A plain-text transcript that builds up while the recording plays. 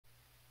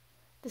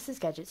This is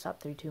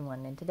GadgetStop321,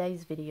 and in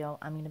today's video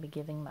I'm going to be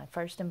giving my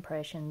first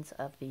impressions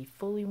of the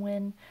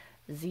Fuliwen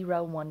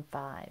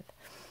 015.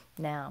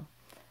 Now,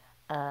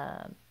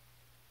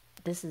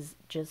 this is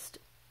just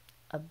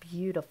a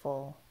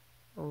beautiful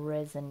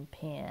resin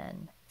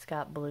pen. It's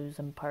got blues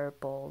and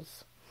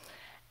purples,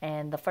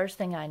 and the first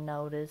thing I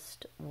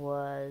noticed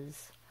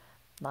was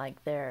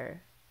like there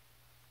are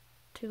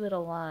two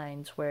little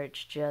lines where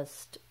it's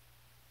just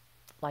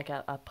like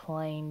a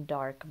plain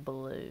dark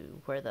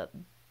blue, where the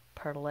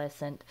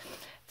pearlescent,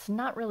 it's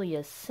not really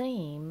a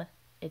seam,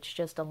 it's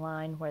just a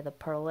line where the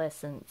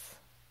pearlescence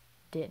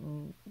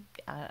didn't,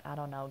 I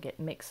don't know, get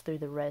mixed through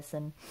the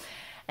resin.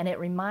 And it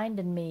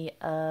reminded me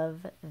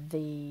of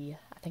the,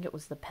 I think it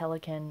was the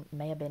Pelican,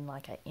 may have been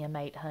like a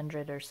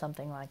M800 or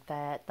something like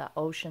that, the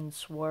Ocean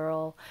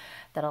Swirl,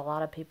 that a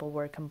lot of people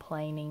were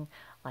complaining,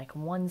 like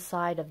one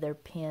side of their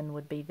pen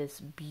would be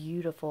this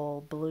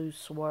beautiful blue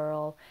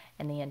swirl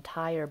and the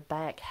entire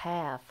back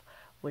half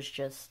was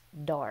just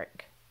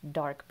dark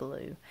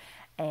blue.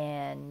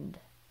 And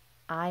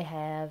I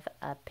have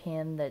a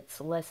pen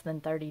that's less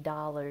than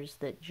 $30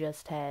 that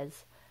just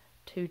has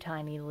two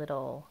tiny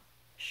little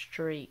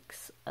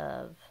streaks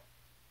of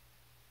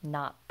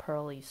not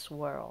pearly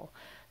swirl,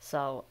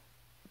 so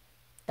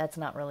that's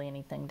not really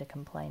anything to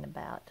complain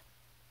about.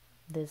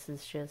 This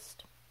is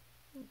just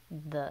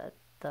the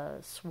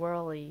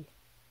swirly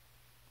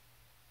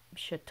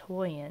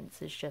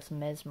chatoyance is just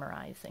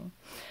mesmerizing.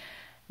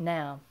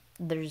 Now,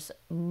 there's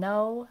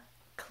no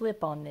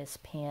clip on this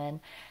pen,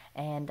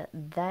 and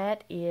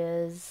that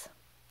is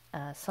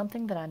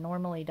something that I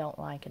normally don't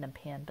like in a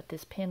pen, but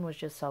this pen was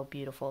just so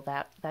beautiful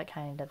that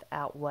kind of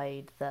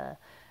outweighed the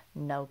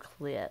no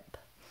clip.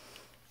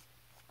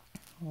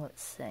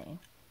 Let's see.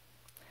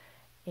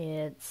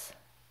 It's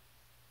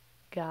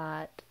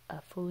got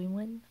a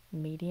Fuliwen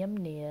medium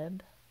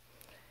nib.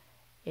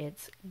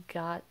 It's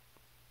got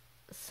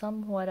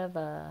somewhat of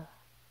a,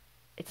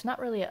 it's not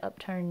really an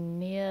upturned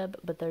nib,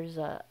 but there's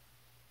a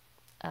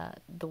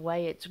the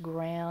way it's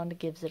ground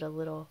gives it a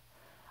little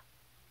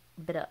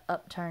bit of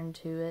upturn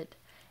to it.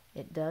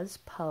 It does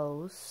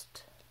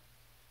post,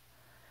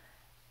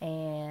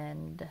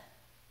 and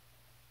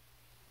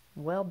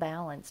well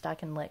balanced. I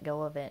can let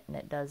go of it and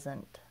it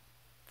doesn't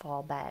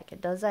fall back.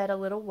 It does add a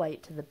little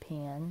weight to the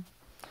pen,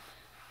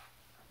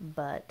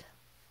 but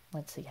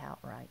let's see how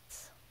it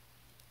writes.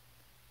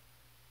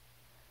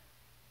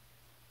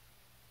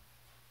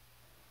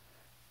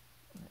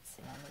 Let's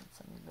see, I need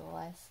some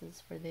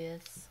glasses for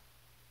this.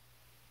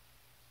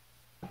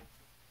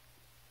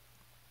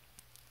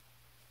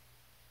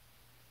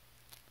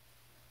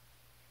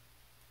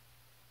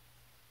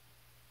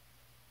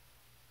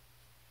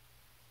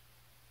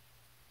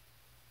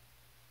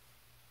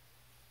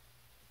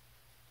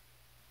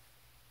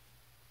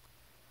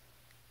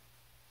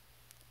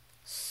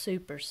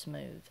 Super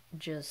smooth,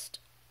 just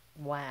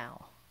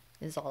wow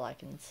is all I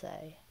can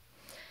say.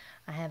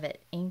 I have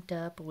it inked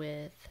up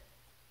with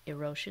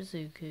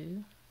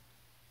Iroshizuku,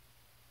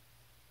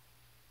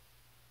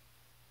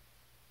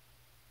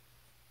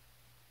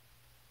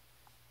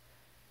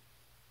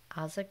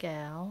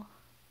 Azagao,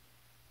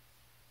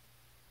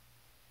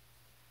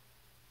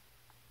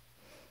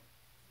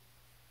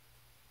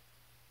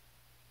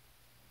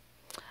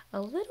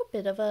 a little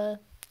bit of a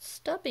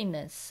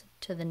stubbiness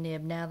to the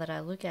nib now that I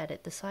look at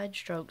it. The side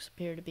strokes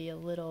appear to be a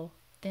little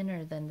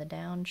thinner than the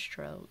down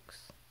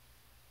strokes.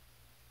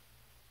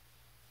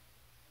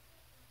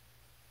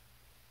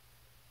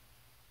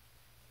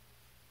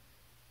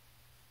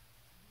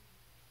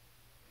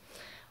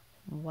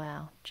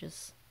 Wow,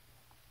 just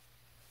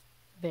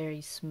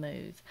very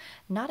smooth.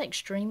 Not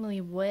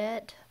extremely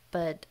wet,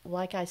 but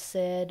like I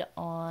said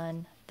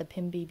on the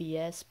Pen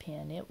BBS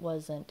pen, it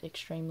wasn't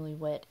extremely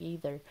wet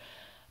either,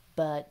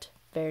 but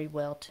very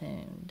well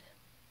tuned.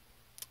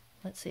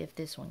 Let's see if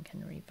this one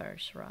can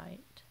reverse right.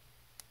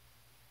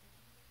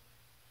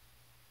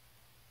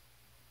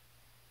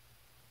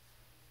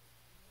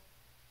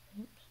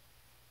 Oops.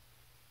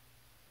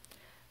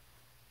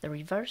 The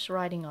reverse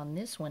writing on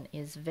this one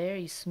is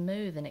very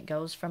smooth, and it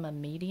goes from a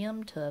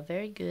medium to a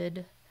very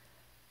good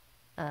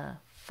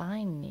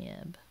fine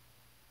nib.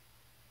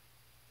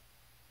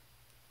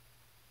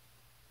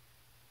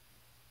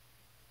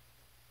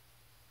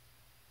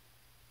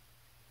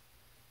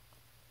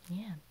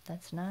 Yeah,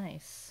 that's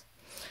nice.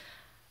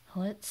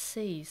 Let's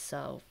see,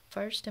 so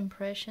first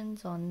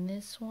impressions on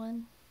this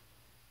one.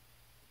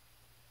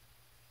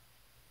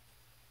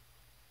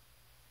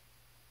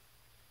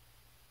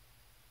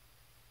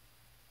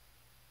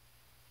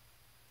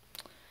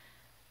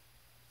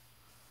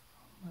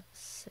 Let's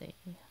see.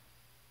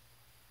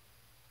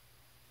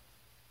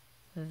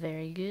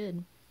 Very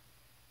good.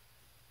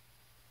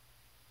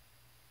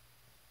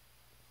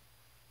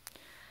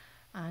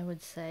 I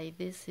would say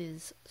this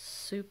is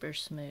super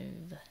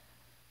smooth.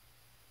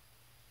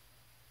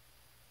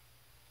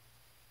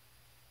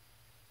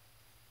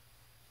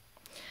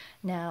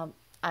 Now,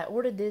 I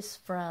ordered this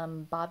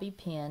from Bobby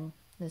Pen.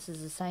 This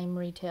is the same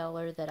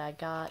retailer that I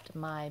got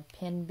my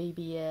Pen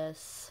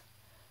BBS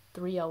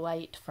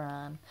 308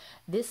 from.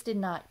 This did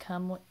not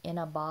come in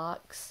a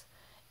box.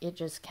 It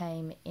just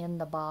came in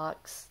the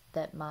box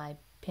that my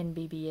Pen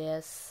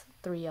BBS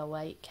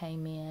 308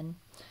 came in.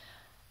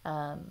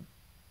 And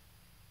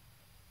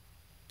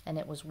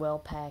it was well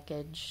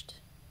packaged.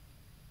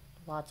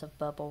 Lots of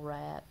bubble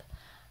wrap.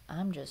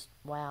 I'm just,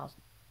 wow,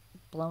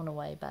 blown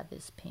away by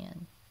this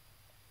pen.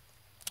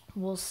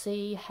 We'll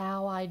see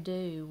how I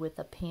do with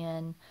a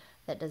pen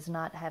that does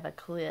not have a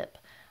clip.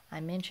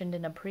 I mentioned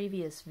in a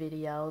previous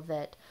video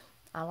that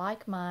I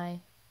like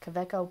my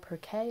Kaweco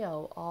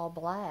Perkeo all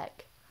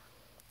black.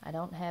 I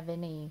don't have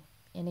any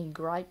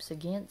gripes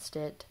against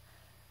it,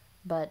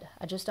 but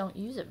I just don't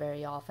use it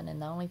very often,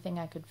 and the only thing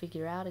I could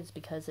figure out is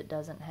because it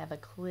doesn't have a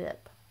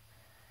clip.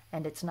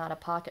 And it's not a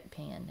pocket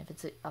pen. If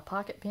it's a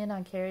pocket pen,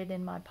 I carry it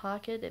in my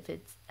pocket. If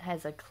it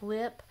has a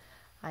clip,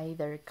 I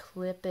either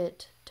clip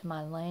it to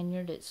my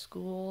lanyard at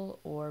school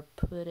or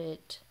clip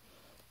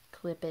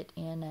it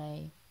in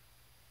a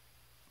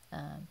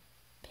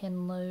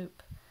pen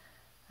loop.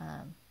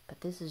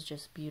 But this is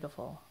just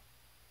beautiful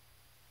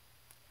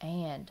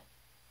and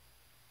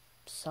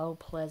so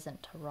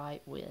pleasant to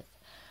write with.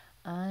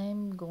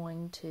 I'm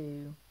going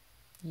to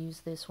use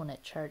this one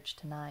at church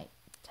tonight,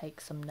 take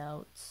some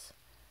notes.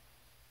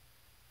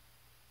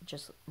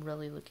 Just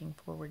really looking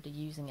forward to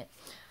using it.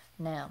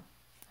 Now,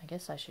 I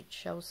guess I should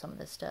show some of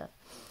this stuff.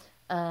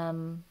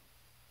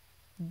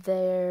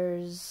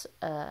 There's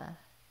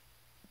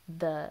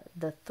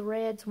the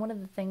threads. One of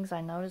the things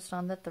I noticed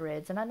on the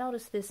threads, and I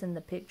noticed this in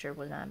the picture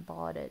when I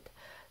bought it,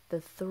 the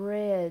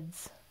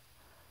threads,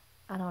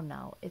 I don't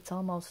know, it's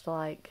almost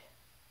like,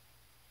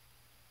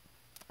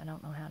 I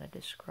don't know how to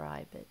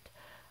describe it,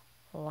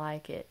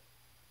 like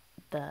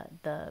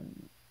the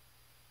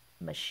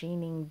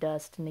machining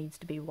dust needs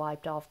to be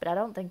wiped off, but I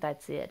don't think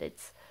that's it.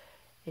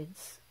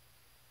 It's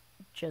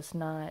just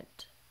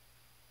not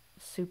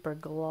super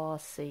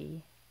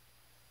glossy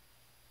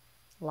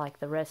like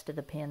the rest of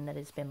the pen that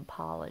has been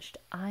polished.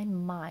 I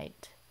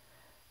might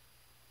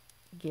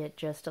get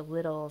just a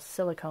little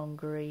silicone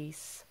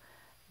grease,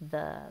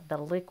 the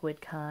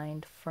liquid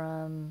kind,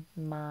 from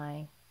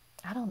my,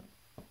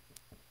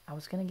 I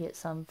was going to get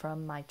some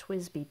from my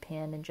TWSBI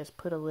pen and just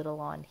put a little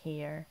on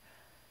here.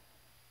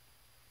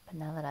 But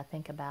now that I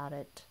think about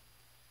it,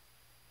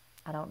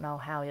 I don't know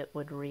how it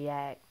would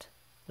react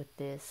with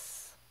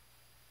this.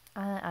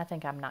 I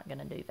think I'm not going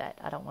to do that.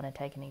 I don't want to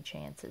take any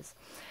chances.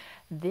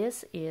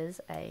 This is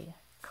a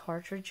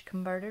cartridge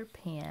converter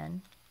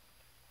pen.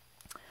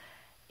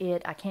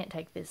 I can't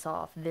take this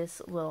off.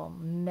 This little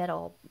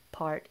metal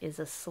part is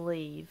a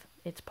sleeve.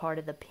 It's part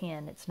of the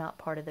pen. It's not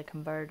part of the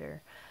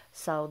converter.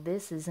 So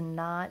this is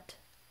not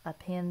a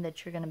pen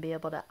that you're going to be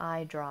able to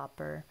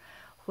eyedropper,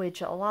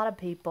 which a lot of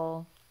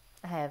people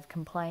have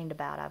complained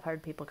about. I've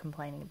heard people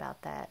complaining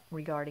about that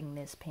regarding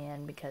this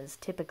pen, because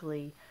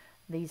typically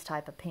these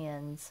type of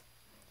pens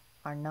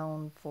are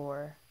known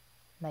for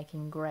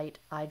making great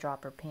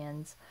eyedropper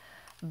pens,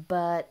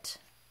 but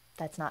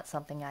that's not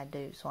something I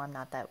do, so I'm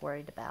not that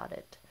worried about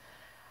it.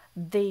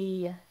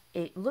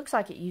 It looks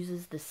like it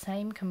uses the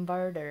same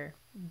converter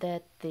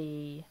that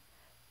the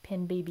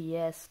Pen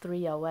BBS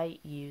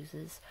 308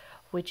 uses,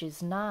 which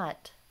is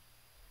not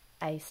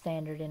a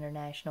standard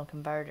international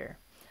converter.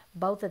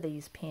 Both of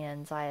these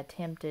pens I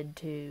attempted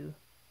to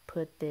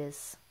put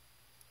this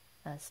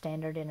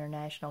standard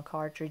international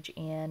cartridge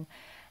in,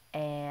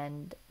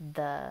 and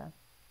the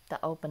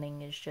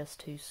opening is just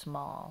too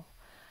small.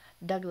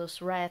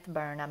 Douglas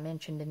Rathburn, I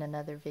mentioned in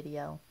another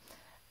video,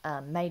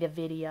 made a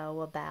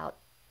video about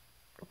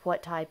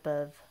what type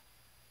of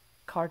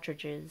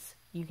cartridges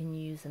you can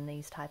use in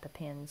these type of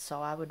pens,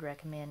 so I would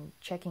recommend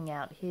checking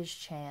out his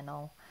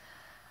channel.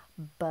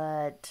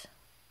 But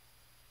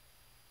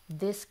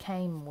this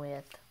came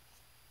with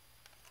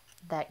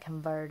that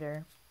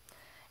converter.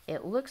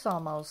 It looks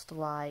almost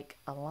like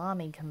a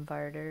Lamy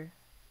converter,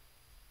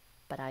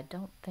 but I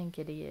don't think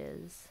it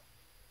is.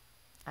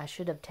 I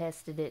should have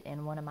tested it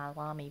in one of my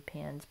Lamy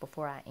pens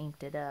before I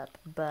inked it up,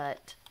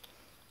 but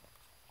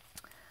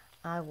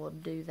I will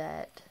do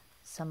that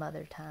some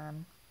other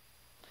time.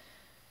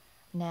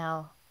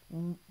 Now,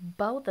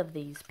 both of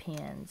these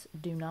pens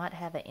do not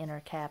have an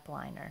inner cap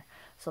liner,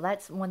 so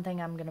that's one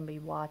thing I'm going to be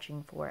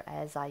watching for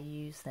as I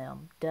use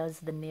them. Does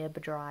the nib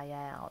dry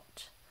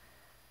out?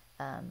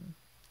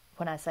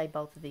 When I say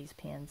both of these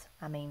pens,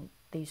 I mean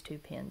these two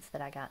pens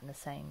that I got in the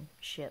same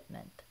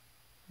shipment,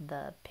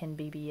 the Pen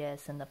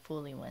BBS and the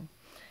Fuliwen.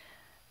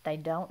 They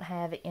don't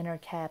have inner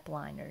cap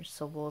liners,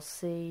 so we'll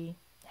see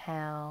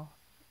how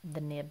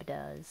the nib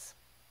does,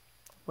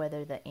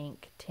 whether the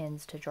ink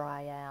tends to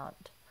dry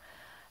out.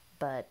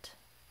 But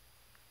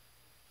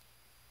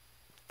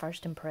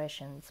first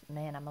impressions,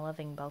 man, I'm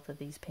loving both of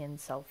these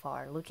pens so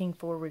far. Looking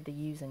forward to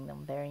using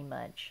them very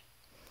much.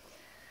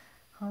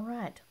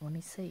 Alright, let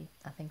me see.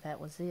 I think that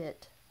was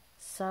it.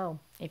 So,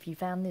 if you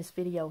found this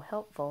video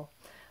helpful,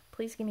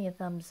 please give me a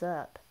thumbs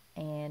up.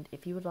 And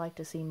if you would like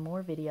to see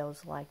more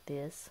videos like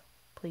this,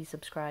 please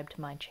subscribe to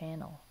my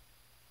channel.